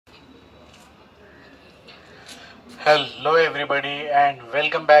Hello everybody and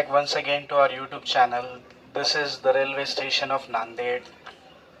welcome back once again to our YouTube channel. This is the railway station of Nanded.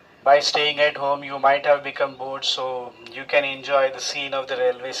 By staying at home you might have become bored, so you can enjoy the scene of the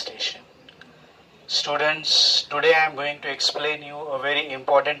railway station. Students, today I am going to explain you a very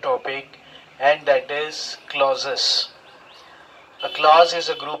important topic, and that is clauses. A clause is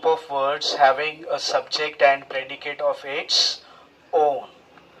a group of words having a subject and predicate of its own.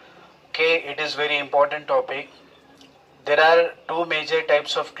 Okay, it is very important topic. There are two major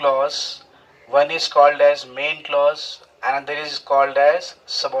types of clause. One is called as main clause, another is called as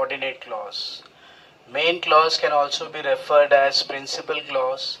subordinate clause. Main clause can also be referred as principal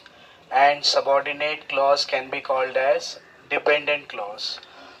clause, and subordinate clause can be called as dependent clause.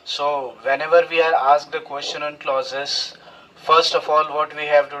 So whenever we are asked a question on clauses, first of all what we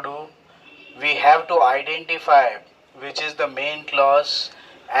have to do, we have to identify which is the main clause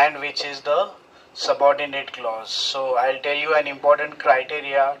and which is the subordinate clause. So I'll tell you an important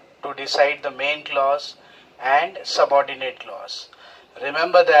criteria to decide the main clause and subordinate clause.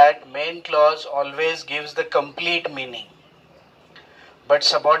 Remember that main clause always gives the complete meaning, but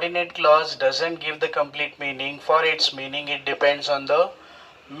subordinate clause doesn't give the complete meaning. For its meaning it depends on the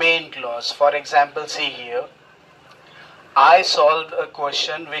main clause. For example, see here, I solved a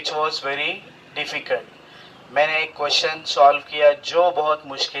question which was very difficult. मैंने एक question solve किया जो बहुत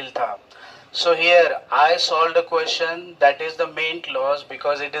मुश्किल था. So here I solved a question, that is the main clause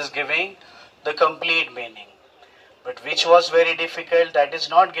because it is giving the complete meaning. But which was very difficult, that is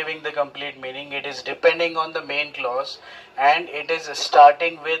not giving the complete meaning. It is depending on the main clause and it is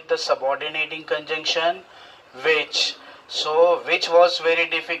starting with the subordinating conjunction which. So which was very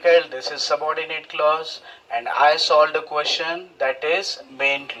difficult, this is subordinate clause, and I solved a question, that is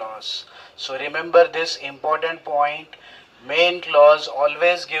main clause. So remember this important point. Main clause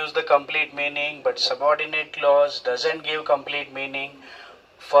always gives the complete meaning, but subordinate clause doesn't give complete meaning.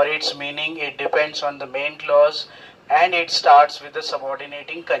 For its meaning it depends on the main clause and it starts with the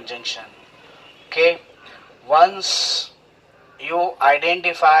subordinating conjunction. Okay, once you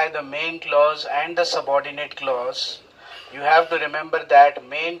identify the main clause and the subordinate clause, you have to remember that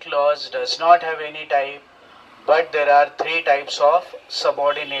main clause does not have any type, but there are three types of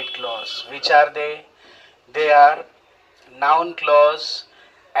subordinate clause. Which are they? They are noun clause,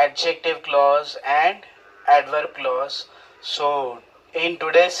 adjective clause and adverb clause. So in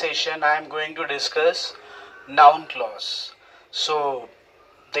today's session I am going to discuss noun clause. So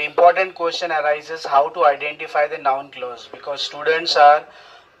the important question arises how to identify the noun clause, because students are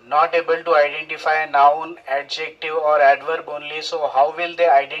not able to identify noun, adjective or adverb only. So how will they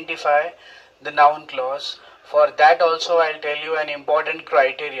identify the noun clause? For that also I'll tell you an important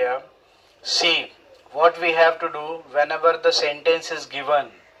criteria. See, what we have to do whenever the sentence is given,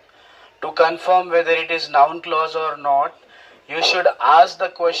 to confirm whether it is noun clause or not, you should ask the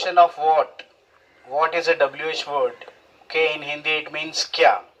question of what. What is a WH word? Okay, in Hindi it means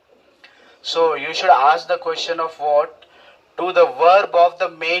kya. So you should ask the question of what to the verb of the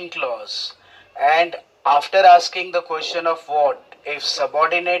main clause, and after asking the question of what, if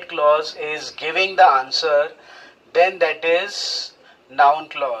subordinate clause is giving the answer, then that is noun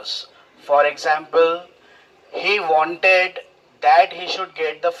clause. For example, he wanted that he should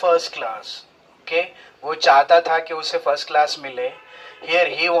get the first class. Okay, वो चाहता था कि उसे first class मिले. Here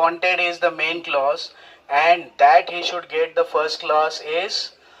he wanted is the main clause and that he should get the first class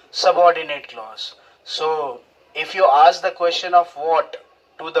is subordinate clause. So if you ask the question of what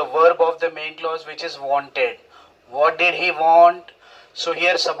to the verb of the main clause which is wanted, what did he want? So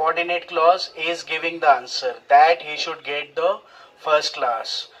here subordinate clause is giving the answer that he should get the first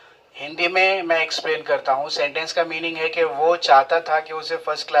class. Hindi में मैं explain करता हूँ. Sentence का meaning है कि वो चाहता था कि उसे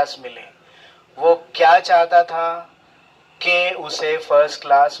फर्स्ट क्लास मिले. वो क्या चाहता था कि उसे फर्स्ट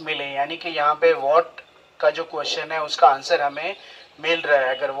क्लास मिले, यानी कि यहाँ पे व्हाट का जो क्वेश्चन है उसका आंसर हमें मिल रहा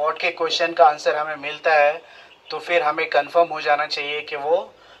है. अगर व्हाट के क्वेश्चन का आंसर हमें मिलता है तो फिर हमें कंफर्म हो जाना चाहिए कि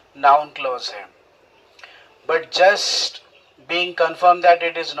वो नाउन क्लॉज है. But just being confirmed that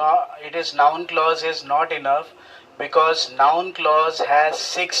it is noun clause is not enough, because noun clause has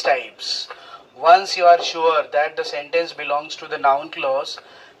 6 types. Once you are sure that the sentence belongs to the noun clause,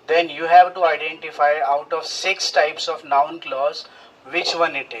 then you have to identify out of 6 types of noun clause which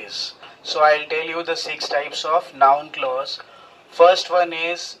one it is. So I'll tell you the 6 types of noun clause. First one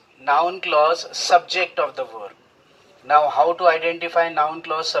is noun clause subject of the verb. Now how to identify noun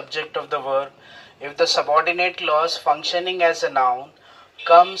clause subject of the verb? If the subordinate clause functioning as a noun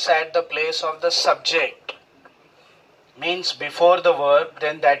comes at the place of the subject, means before the verb,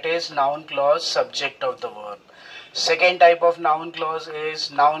 then that is noun clause subject of the verb. Second type of noun clause is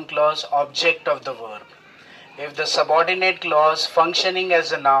noun clause object of the verb. If the subordinate clause functioning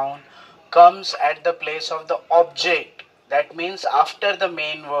as a noun comes at the place of the object, that means after the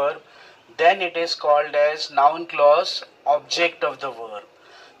main verb, then it is called as noun clause object of the verb.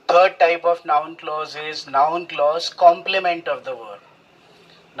 Third type of noun clause is noun clause complement of the verb.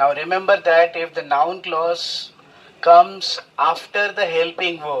 Now remember that if the noun clause comes after the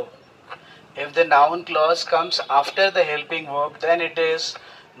helping verb, if the noun clause comes after the helping verb, then it is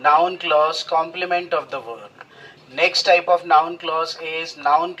noun clause complement of the verb. Next type of noun clause is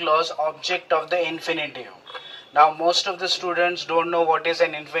noun clause object of the infinitive. Now most of the students don't know what is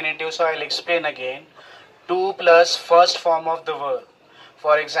an infinitive, so I'll explain again. To plus first form of the verb.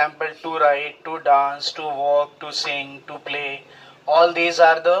 For example, to write, to dance, to walk, to sing, to play. All these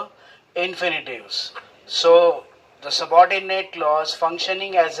are the infinitives. So the subordinate clause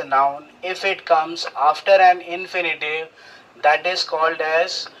functioning as a noun, if it comes after an infinitive, that is called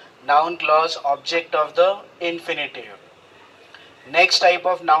as noun clause object of the infinitive. Next type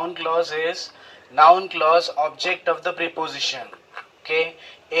of noun clause is noun clause object of the preposition. Okay,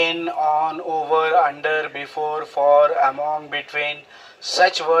 in, on, over, under, before, for, among, between,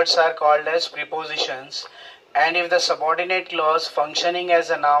 such words are called as prepositions. And if the subordinate clause functioning as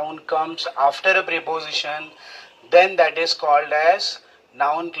a noun comes after a preposition, then that is called as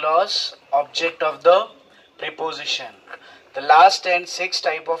noun clause object of the preposition. The last and sixth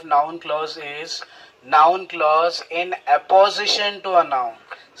type of noun clause is noun clause in apposition to a noun.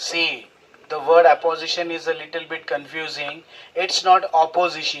 See, the word apposition is a little bit confusing. It's not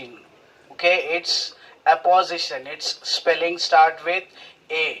opposition. Okay, it's apposition. Its spelling start with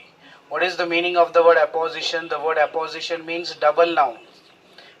A. What is the meaning of the word apposition? The word apposition means double noun.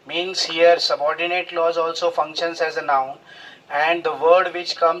 Means here subordinate clause also functions as a noun, and the word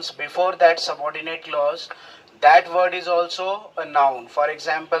which comes before that subordinate clause, that word is also a noun. For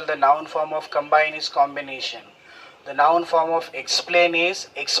example, the noun form of combine is combination. The noun form of explain is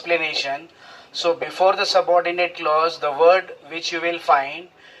explanation. So before the subordinate clause, the word which you will find,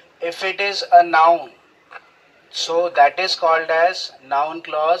 if it is a noun, so that is called as noun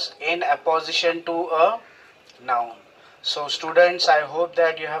clause in apposition to a noun. So students, I hope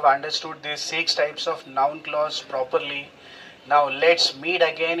that you have understood these 6 types of noun clause properly. Now let's meet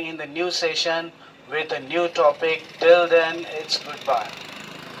again in the new session with a new topic. Till then, it's goodbye.